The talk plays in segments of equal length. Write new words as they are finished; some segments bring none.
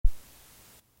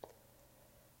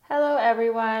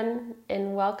everyone,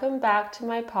 and welcome back to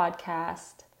my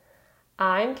podcast.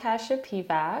 I'm Kasia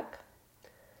Pivac,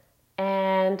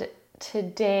 and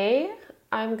today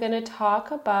I'm going to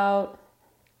talk about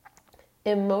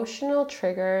emotional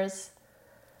triggers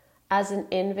as an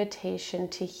invitation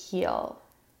to heal.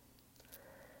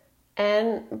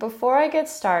 And before I get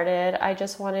started, I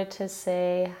just wanted to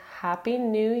say Happy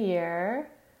New Year.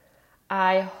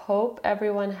 I hope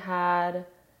everyone had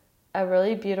a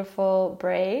really beautiful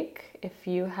break, if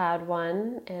you had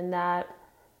one, and that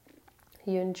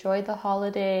you enjoyed the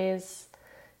holidays,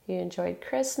 you enjoyed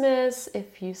Christmas,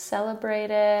 if you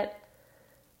celebrate it,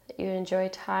 that you enjoy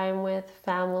time with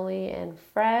family and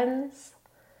friends,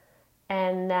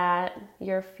 and that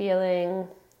you're feeling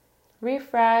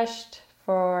refreshed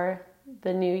for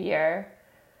the new year.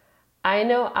 I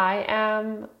know I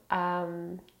am.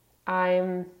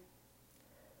 I'm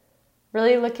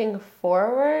really looking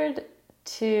forward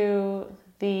to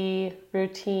the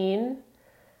routine,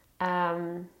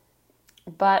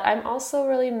 but I'm also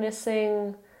really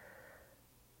missing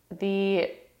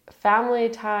the family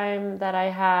time that I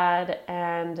had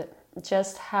and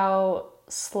just how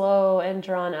slow and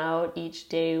drawn out each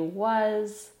day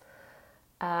was.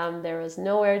 There was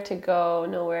nowhere to go,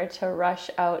 nowhere to rush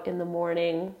out in the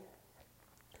morning.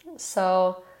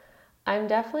 So I'm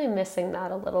definitely missing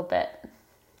that a little bit.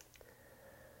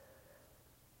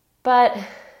 But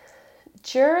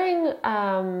during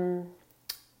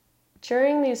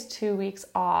these 2 weeks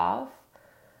off,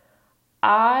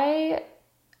 I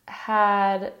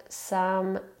had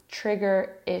some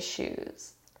trigger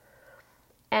issues.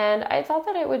 And I thought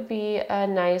that it would be a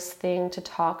nice thing to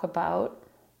talk about.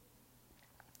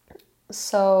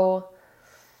 So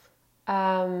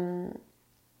I'm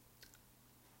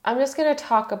just going to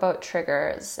talk about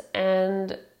triggers.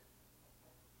 And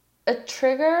a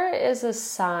trigger is a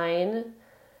sign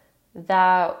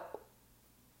that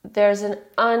there's an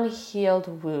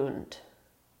unhealed wound,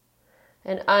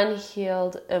 an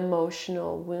unhealed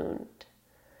emotional wound.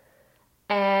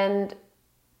 And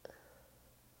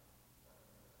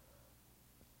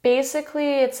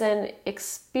basically, it's an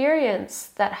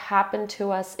experience that happened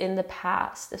to us in the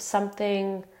past. If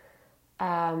something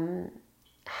happened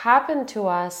to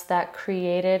us that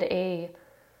created a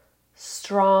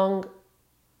strong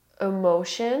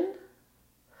emotion,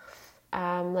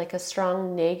 like a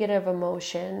strong negative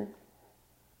emotion,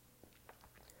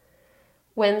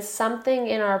 when something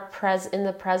in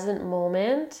the present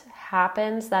moment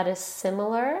happens that is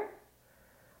similar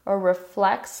or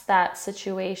reflects that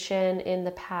situation in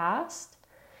the past,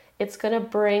 it's going to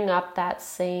bring up that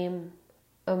same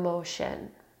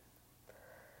emotion.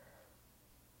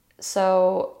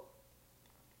 So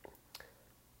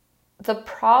the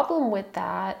problem with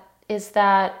that is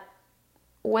that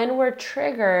when we're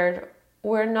triggered,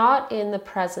 we're not in the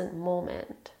present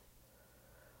moment.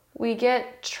 We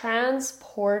get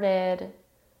transported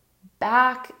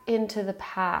back into the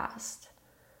past,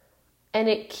 and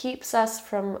it keeps us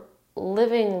from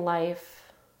living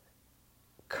life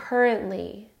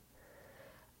currently,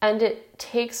 and it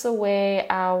takes away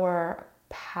our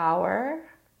power.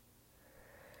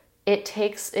 It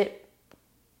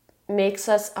makes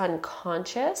us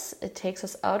unconscious. It takes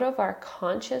us out of our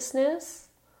consciousness.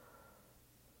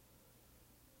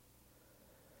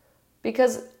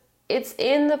 Because it's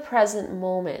in the present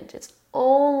moment. It's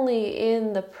only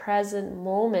in the present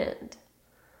moment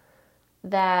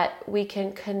that we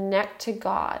can connect to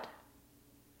God,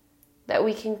 that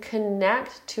we can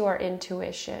connect to our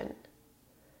intuition,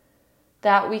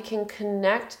 that we can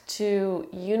connect to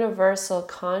universal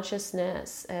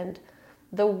consciousness and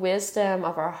the wisdom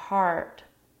of our heart.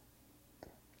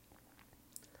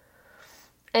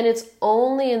 And it's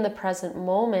only in the present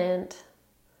moment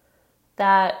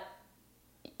that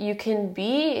you can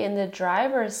be in the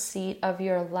driver's seat of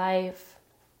your life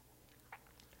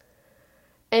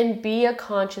and be a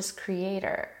conscious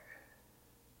creator.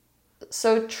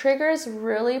 So triggers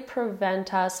really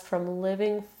prevent us from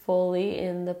living fully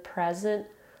in the present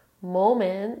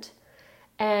moment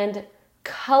and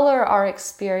color our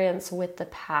experience with the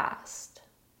past.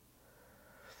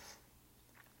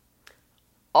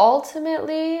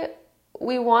 Ultimately,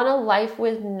 we want a life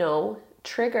with no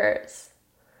triggers.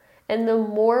 And the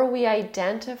more we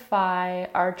identify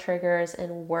our triggers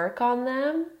and work on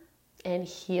them and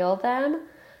heal them,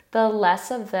 the less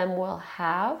of them we'll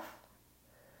have.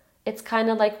 It's kind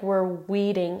of like we're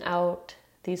weeding out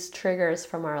these triggers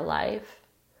from our life.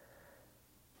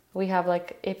 We have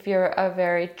if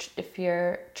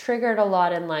you're triggered a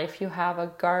lot in life, you have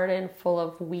a garden full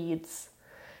of weeds.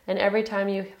 And every time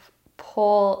you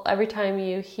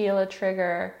heal a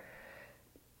trigger,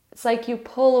 it's like you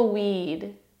pull a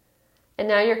weed And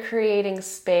now you're creating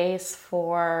space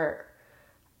for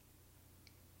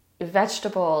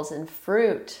vegetables and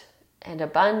fruit and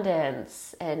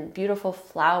abundance and beautiful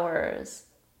flowers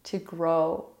to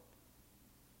grow.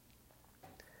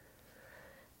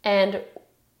 And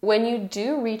when you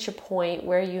do reach a point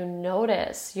where you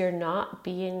notice you're not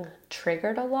being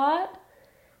triggered a lot,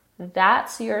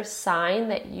 that's your sign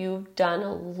that you've done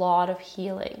a lot of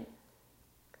healing.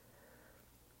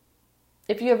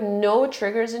 If you have no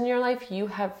triggers in your life, you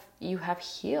have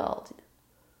healed.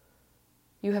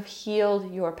 You have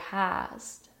healed your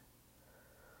past.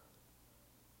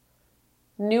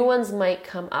 New ones might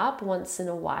come up once in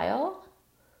a while,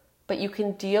 but you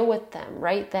can deal with them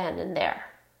right then and there,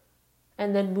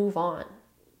 and then move on.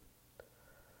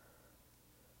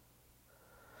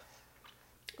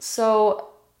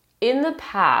 So in the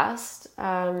past,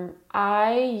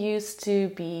 I used to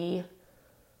be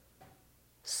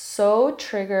so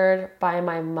triggered by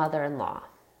my mother-in-law.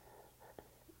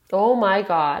 Oh my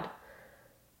God.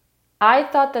 I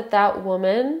thought that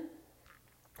woman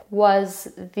was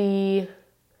the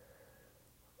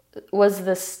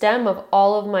stem of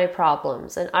all of my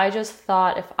problems. And I just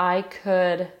thought if I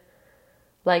could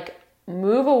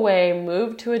move away,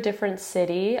 move to a different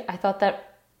city, I thought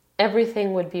that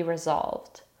everything would be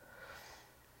resolved.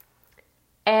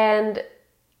 And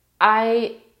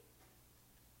I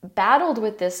battled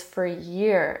with this for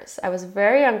years. I was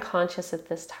very unconscious at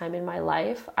this time in my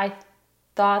life. I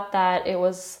thought that it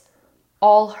was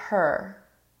all her,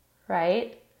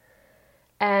 right?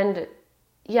 And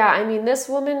yeah, this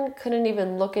woman couldn't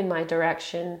even look in my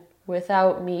direction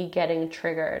without me getting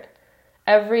triggered.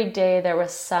 Every day there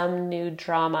was some new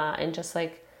drama, and just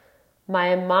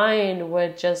my mind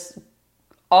would just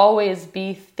always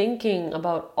be thinking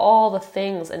about all the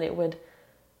things, and it would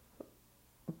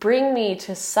bring me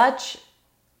to such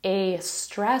a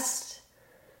stressed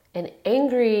and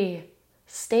angry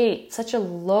state, such a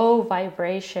low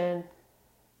vibration.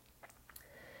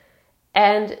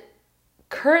 And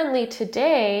currently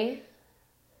today,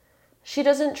 she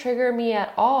doesn't trigger me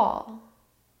at all.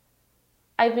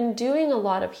 I've been doing a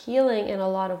lot of healing and a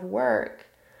lot of work,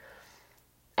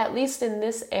 at least in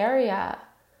this area.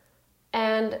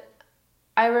 And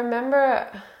I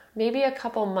remember maybe a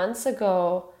couple months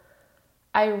ago,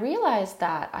 I realized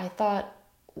that. I thought,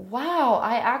 wow,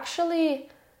 I actually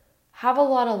have a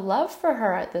lot of love for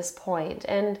her at this point.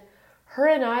 And her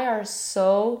and I are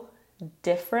so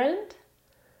different.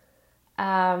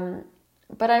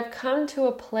 But I've come to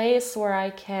a place where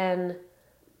I can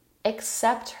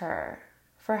accept her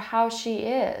for how she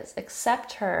is,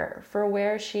 accept her for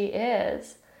where she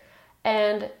is,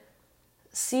 and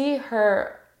see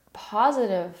her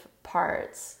positive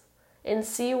parts and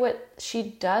see what she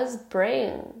does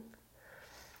bring.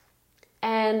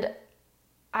 And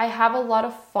I have a lot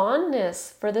of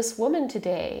fondness for this woman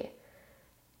today.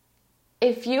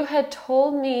 If you had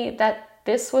told me that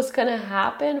this was going to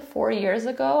happen 4 years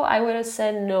ago, I would have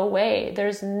said, no way.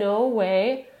 There's no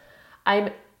way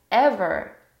I'm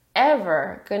ever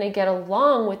going to get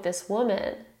along with this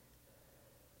woman.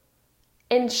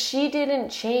 And she didn't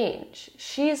change.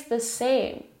 She's the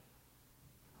same.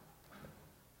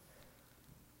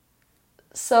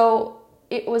 So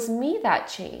it was me that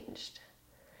changed.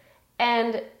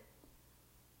 And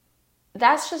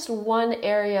that's just one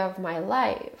area of my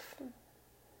life.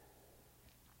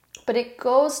 But it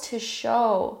goes to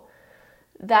show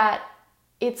that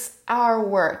it's our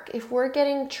work. If we're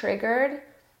getting triggered,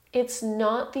 it's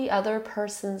not the other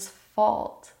person's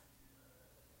fault.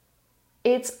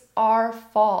 It's our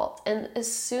fault. And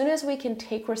as soon as we can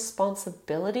take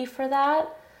responsibility for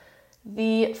that,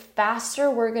 the faster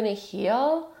we're going to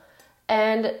heal,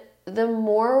 and the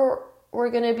more we're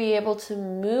going to be able to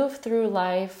move through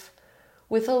life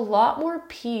with a lot more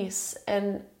peace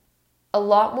and a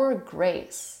lot more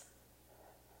grace.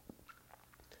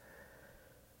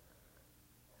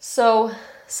 So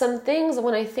some things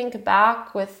when I think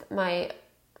back with my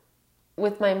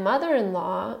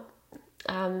mother-in-law,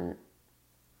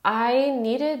 I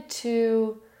needed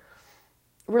to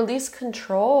release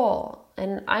control,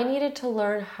 and I needed to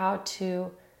learn how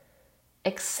to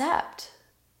accept.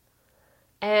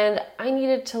 And I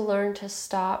needed to learn to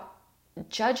stop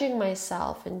judging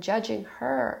myself and judging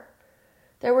her.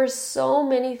 There were so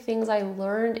many things I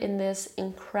learned in this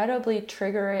incredibly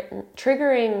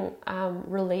triggering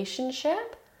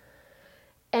relationship.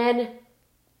 And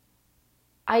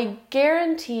I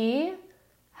guarantee,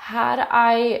 had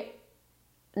I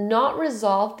not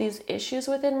resolved these issues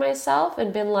within myself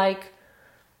and been like,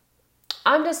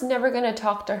 I'm just never going to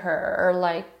talk to her, or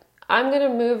like, I'm going to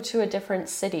move to a different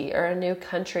city or a new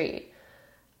country,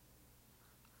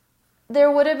 there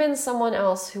would have been someone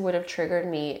else who would have triggered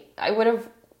me. I would have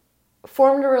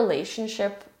formed a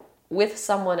relationship with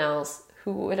someone else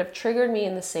who would have triggered me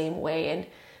in the same way. And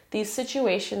these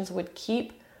situations would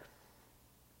keep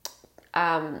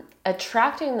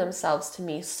attracting themselves to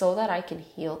me so that I can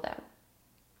heal them.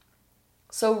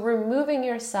 So removing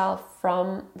yourself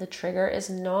from the trigger is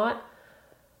not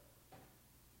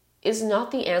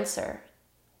the answer.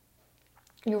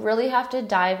 You really have to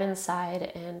dive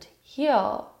inside and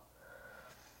heal.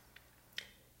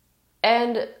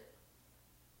 And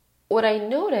what I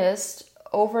noticed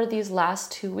over these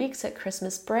last 2 weeks at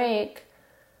Christmas break,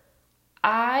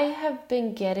 I have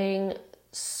been getting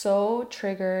so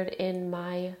triggered in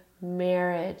my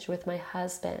marriage with my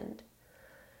husband.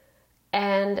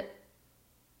 And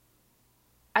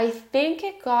I think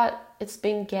it's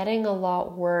been getting a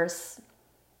lot worse,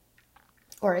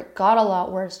 or it got a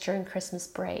lot worse during Christmas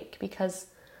break, because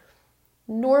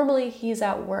normally he's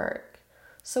at work.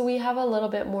 So we have a little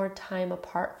bit more time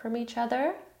apart from each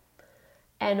other.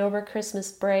 And over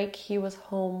Christmas break, he was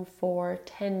home for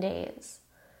 10 days.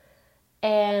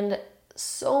 And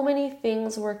so many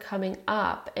things were coming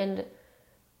up. And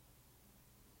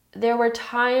there were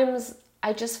times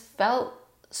I just felt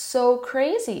so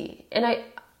crazy. And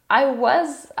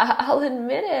I'll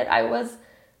admit it, I was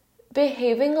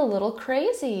behaving a little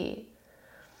crazy.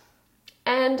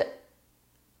 And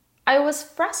I was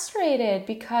frustrated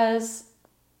because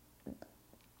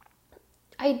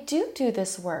I do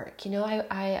this work. You know,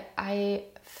 I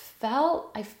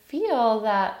feel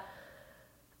that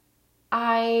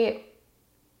I,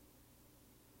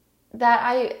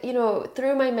 you know,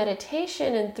 through my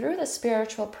meditation and through the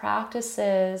spiritual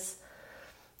practices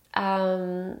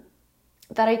that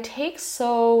I take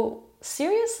so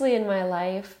seriously in my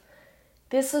life,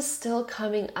 this is still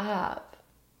coming up.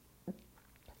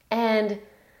 And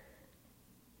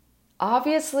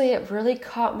obviously it really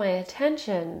caught my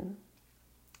attention.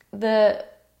 The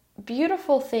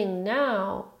beautiful thing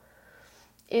now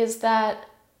is that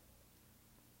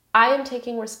I am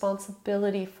taking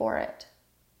responsibility for it.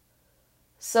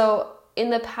 So in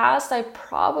the past, I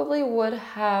probably would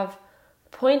have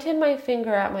pointed my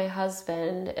finger at my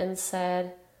husband and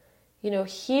said, you know,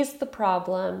 he's the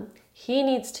problem. He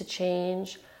needs to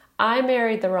change. I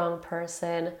married the wrong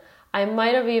person. I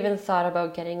might have even thought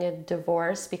about getting a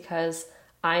divorce because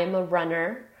I am a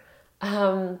runner.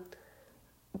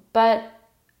 But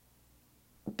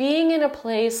being in a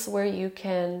place where you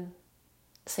can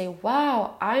say,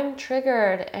 wow, I'm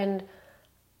triggered and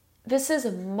this is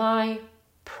my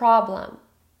problem,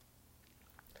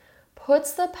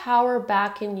 puts the power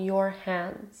back in your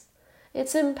hands.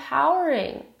 It's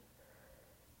empowering.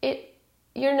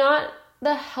 You're not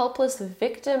the helpless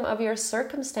victim of your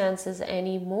circumstances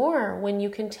anymore when you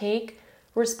can take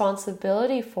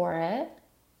responsibility for it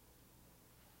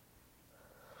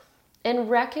and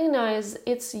recognize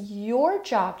it's your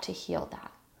job to heal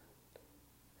that.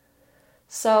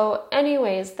 So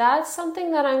anyways, that's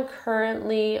something that I'm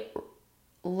currently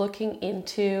looking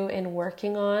into and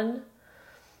working on.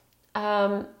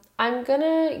 I'm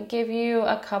gonna give you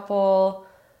a couple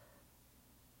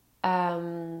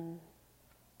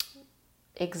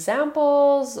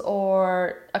examples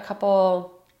or a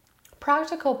couple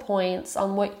practical points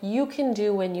on what you can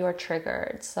do when you're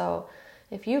triggered. So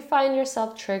if you find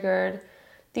yourself triggered,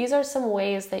 these are some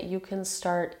ways that you can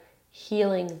start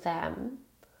healing them.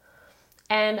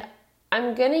 And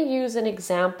I'm going to use an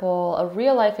example, a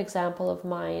real life example of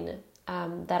mine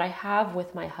that I have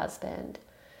with my husband.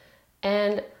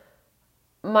 And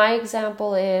my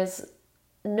example is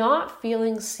not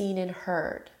feeling seen and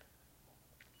heard.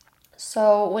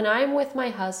 So when I'm with my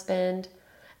husband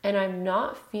and I'm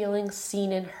not feeling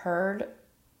seen and heard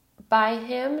by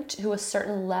him to a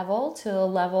certain level, to a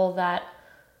level that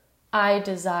I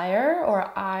desire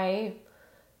or I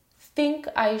think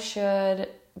I should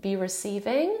be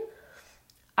receiving,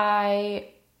 I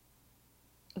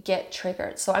get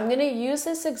triggered. So I'm going to use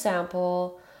this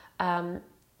example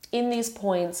in these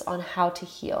points on how to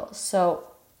heal. So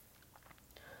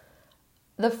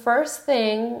the first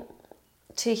thing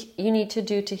you need to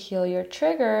do to heal your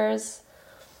triggers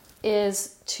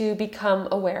is to become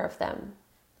aware of them,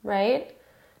 right?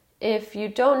 If you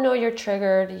don't know you're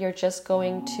triggered, you're just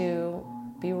going to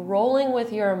be rolling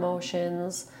with your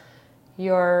emotions.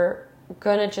 You're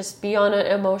going to just be on an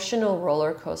emotional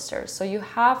roller coaster. So you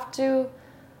have to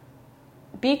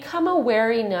become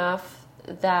aware enough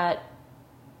that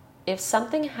if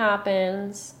something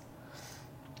happens,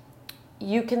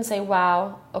 you can say,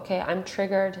 wow, okay, I'm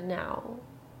triggered now.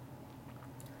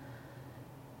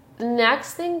 The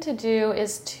next thing to do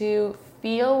is to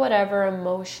feel whatever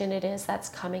emotion it is that's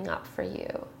coming up for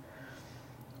you.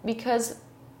 because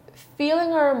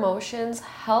feeling our emotions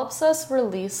helps us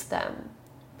release them.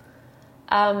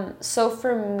 So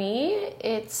for me,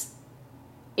 it's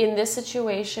in this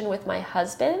situation with my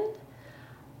husband,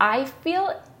 I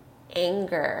feel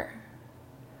anger.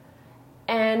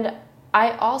 And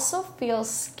I also feel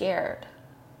scared.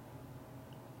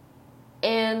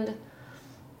 And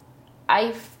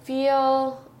I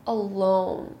feel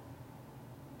alone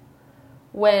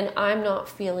when I'm not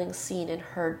feeling seen and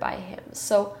heard by him.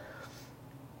 So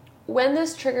when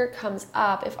this trigger comes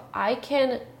up, if I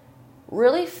can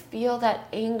really feel that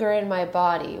anger in my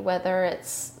body, whether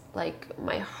it's like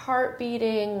my heart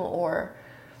beating or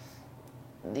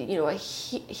a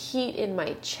heat in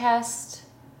my chest,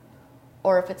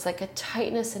 or if it's like a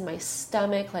tightness in my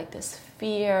stomach, like this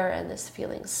fear and this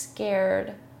feeling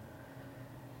scared,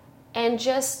 and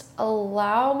just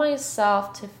allow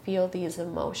myself to feel these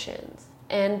emotions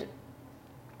and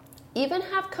even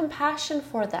have compassion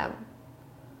for them.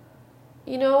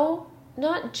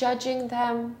 Not judging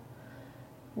them,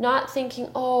 not thinking,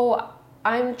 oh,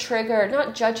 I'm triggered,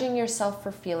 not judging yourself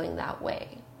for feeling that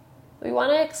way. We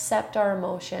want to accept our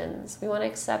emotions. We want to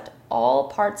accept all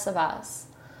parts of us.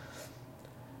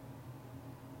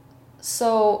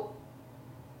 So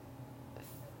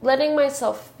letting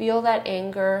myself feel that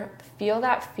anger, feel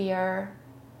that fear,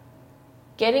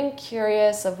 getting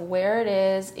curious of where it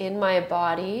is in my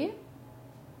body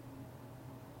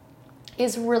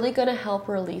is really going to help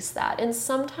release that. And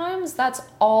sometimes that's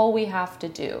all we have to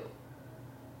do.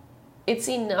 It's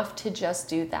enough to just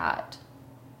do that.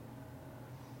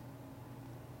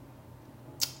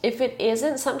 If it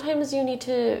isn't, sometimes you need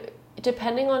to,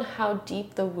 depending on how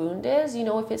deep the wound is,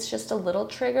 if it's just a little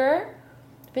trigger,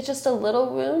 if it's just a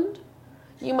little wound,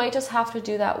 you might just have to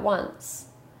do that once.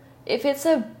 If it's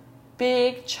a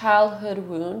big childhood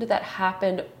wound that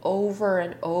happened over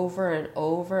and over and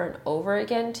over and over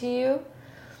again to you,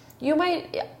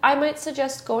 I might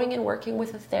suggest going and working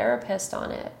with a therapist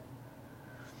on it.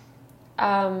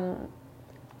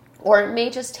 Or it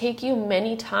may just take you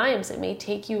many times. It may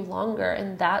take you longer,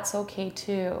 and that's okay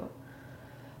too.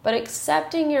 But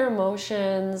accepting your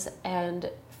emotions and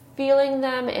feeling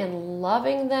them and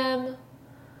loving them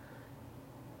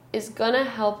is going to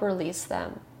help release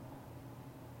them.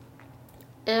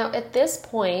 Now, at this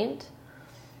point,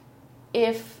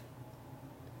 if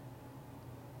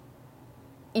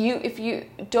you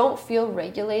don't feel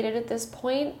regulated at this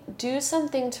point, do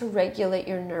something to regulate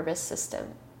your nervous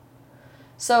system.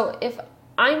 So if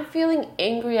I'm feeling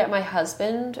angry at my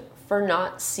husband for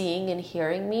not seeing and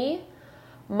hearing me,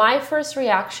 my first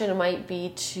reaction might be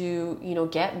to,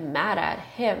 get mad at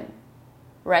him,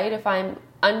 right? If I'm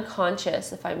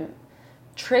unconscious, if I'm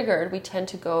triggered, we tend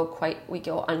to go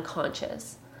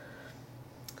unconscious.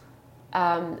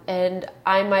 And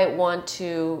I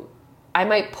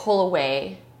might pull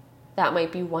away. That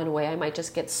might be one way. I might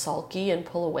just get sulky and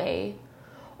pull away,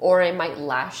 or I might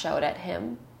lash out at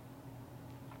him.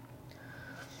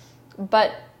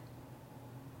 But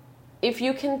if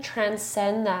you can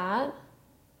transcend that,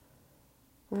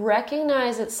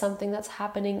 recognize it's something that's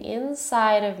happening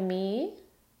inside of me,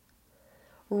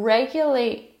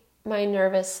 regulate my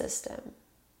nervous system.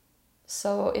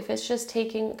 So if it's just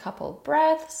taking a couple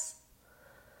breaths,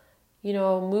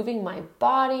 moving my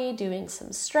body, doing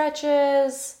some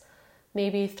stretches,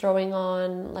 maybe throwing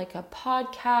on like a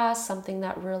podcast, something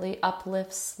that really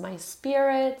uplifts my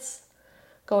spirits,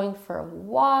 going for a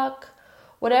walk,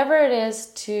 whatever it is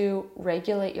to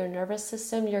regulate your nervous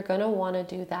system, you're going to want to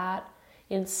do that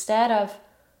instead of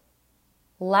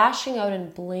lashing out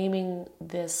and blaming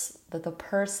the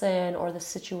person or the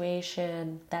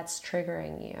situation that's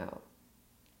triggering you.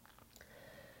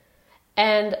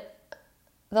 And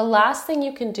the last thing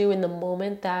you can do in the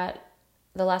moment, the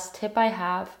last tip I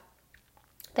have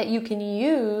that you can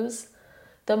use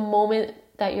the moment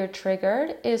that you're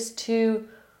triggered, is to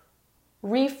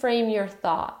reframe your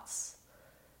thoughts.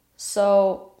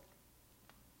 So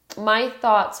my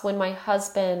thoughts when my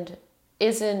husband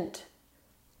isn't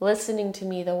listening to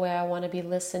me the way I want to be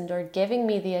listened or giving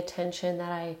me the attention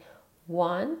that I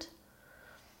want,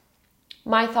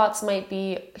 my thoughts might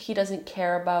be, he doesn't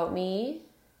care about me,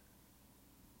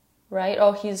 right?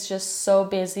 Oh, he's just so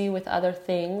busy with other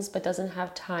things but doesn't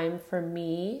have time for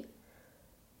me.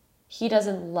 He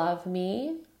doesn't love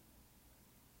me.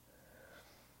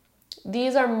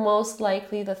 These are most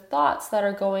likely the thoughts that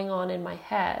are going on in my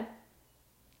head.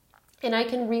 And I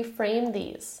can reframe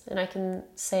these and I can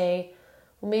say,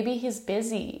 well, maybe he's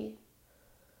busy.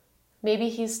 Maybe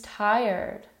he's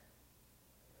tired.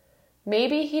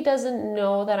 Maybe he doesn't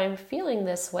know that I'm feeling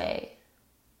this way.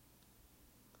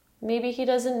 Maybe he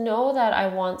doesn't know that I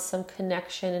want some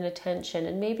connection and attention,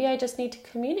 and maybe I just need to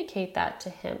communicate that to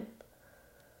him.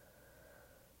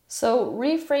 So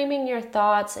reframing your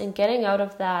thoughts and getting out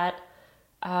of that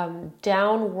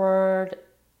downward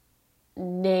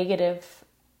negative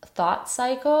thought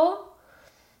cycle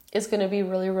is going to be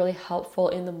really, really helpful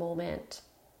in the moment.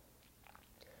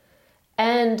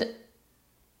 And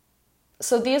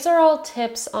so these are all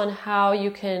tips on how you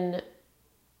can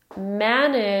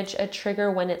manage a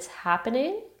trigger when it's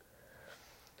happening.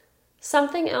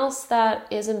 Something else that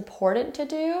is important to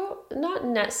do,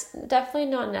 definitely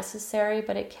not necessary,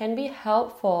 but it can be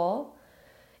helpful,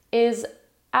 is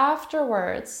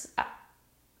afterwards,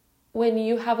 when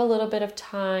you have a little bit of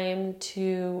time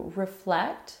to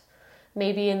reflect,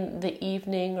 maybe in the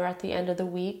evening or at the end of the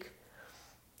week,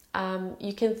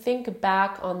 you can think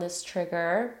back on this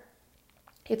trigger.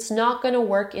 It's not going to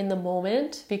work in the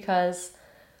moment because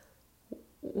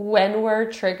when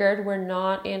we're triggered, we're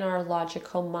not in our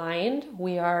logical mind.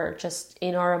 We are just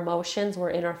in our emotions.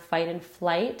 We're in our fight and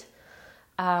flight.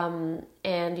 And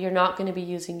you're not going to be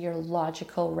using your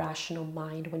logical, rational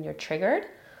mind when you're triggered.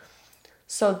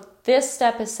 So this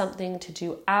step is something to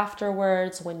do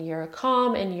afterwards when you're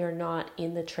calm and you're not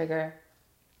in the trigger.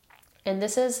 And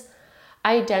this is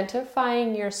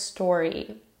identifying your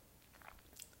story.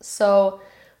 So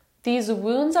these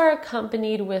wounds are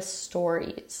accompanied with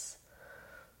stories.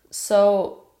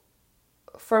 So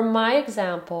for my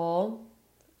example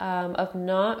of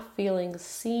not feeling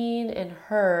seen and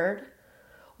heard,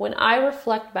 when I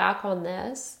reflect back on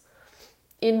this,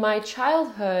 in my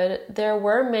childhood, there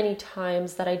were many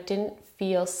times that I didn't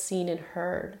feel seen and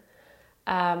heard,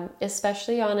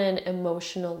 especially on an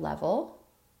emotional level.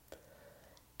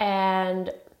 And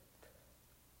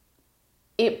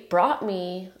it brought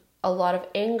me a lot of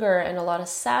anger and a lot of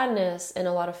sadness and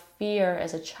a lot of fear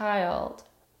as a child.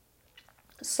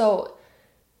 So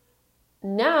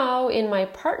now in my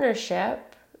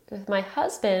partnership with my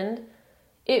husband,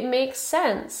 it makes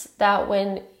sense that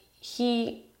when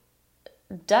he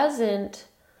doesn't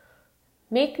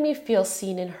make me feel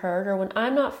seen and heard, or when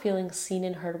I'm not feeling seen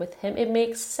and heard with him, it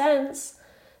makes sense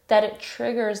that it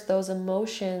triggers those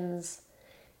emotions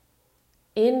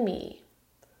in me.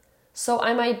 So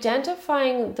I'm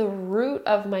identifying the root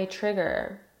of my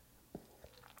trigger.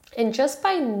 And just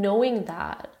by knowing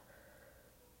that,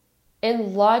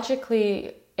 and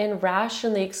logically and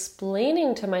rationally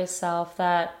explaining to myself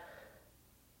that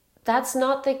that's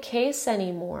not the case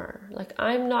anymore. Like,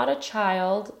 I'm not a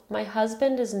child. My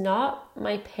husband is not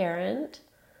my parent.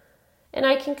 And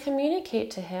I can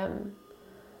communicate to him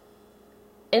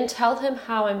and tell him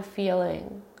how I'm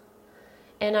feeling.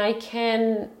 And I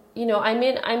can, I'm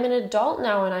an adult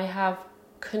now and I have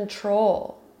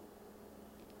control.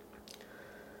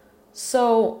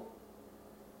 So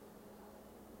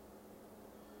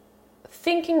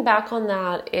thinking back on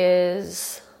that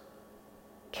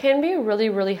can be really,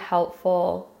 really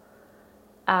helpful,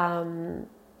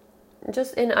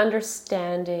 just in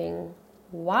understanding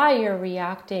why you're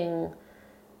reacting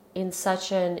in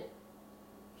such an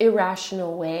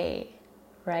irrational way,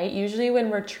 right? Usually when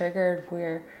we're triggered,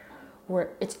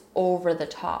 it's over the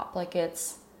top, like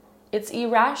it's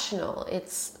irrational.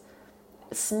 It's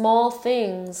small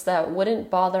things that wouldn't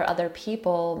bother other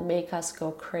people make us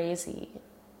go crazy.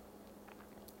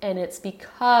 And it's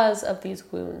because of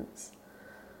these wounds.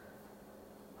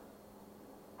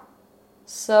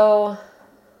 So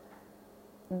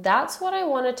that's what I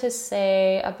wanted to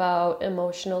say about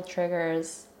emotional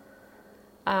triggers.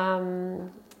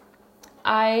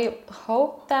 I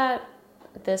hope that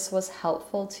this was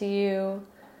helpful to you.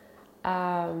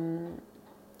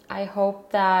 I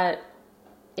hope that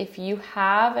if you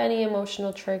have any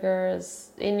emotional triggers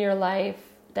in your life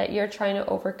that you're trying to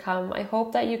overcome, I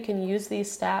hope that you can use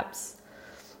these steps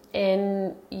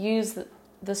and use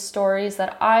the stories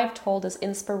that I've told as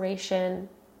inspiration.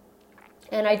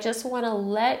 And I just want to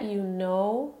let you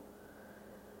know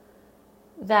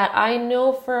that I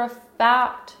know for a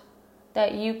fact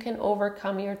that you can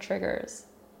overcome your triggers,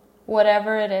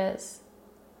 whatever it is.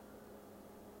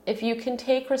 If you can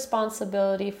take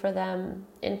responsibility for them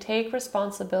and take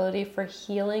responsibility for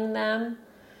healing them,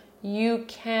 you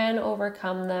can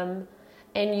overcome them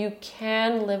and you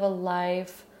can live a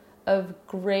life of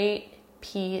great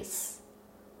peace.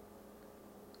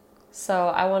 So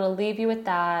I want to leave you with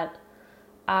that.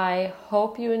 I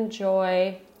hope you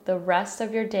enjoy the rest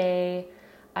of your day.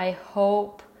 I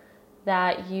hope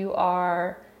that you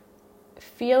are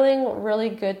feeling really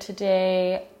good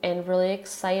today and really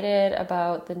excited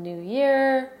about the new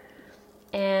year.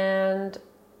 And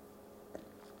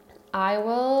I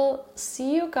will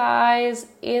see you guys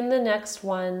in the next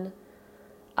one.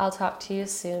 I'll talk to you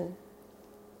soon.